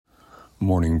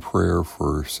Morning prayer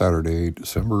for Saturday,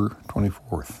 December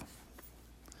 24th.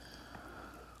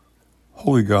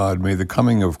 Holy God, may the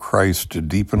coming of Christ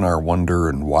deepen our wonder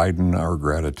and widen our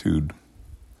gratitude.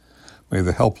 May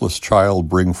the helpless child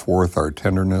bring forth our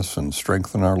tenderness and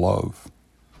strengthen our love.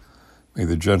 May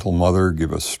the gentle mother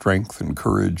give us strength and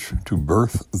courage to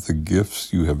birth the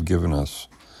gifts you have given us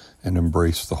and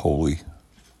embrace the holy.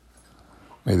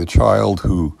 May the child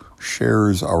who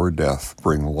shares our death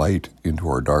bring light into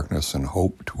our darkness and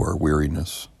hope to our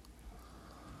weariness.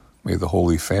 May the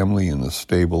Holy Family in the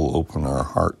stable open our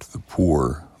heart to the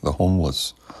poor, the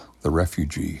homeless, the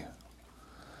refugee.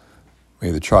 May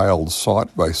the child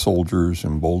sought by soldiers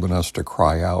embolden us to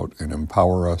cry out and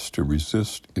empower us to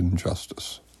resist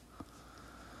injustice.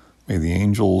 May the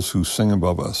angels who sing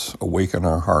above us awaken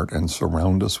our heart and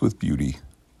surround us with beauty.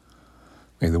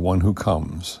 May the one who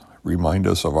comes remind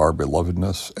us of our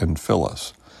belovedness and fill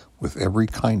us with every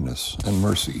kindness and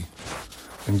mercy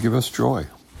and give us joy.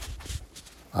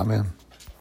 Amen.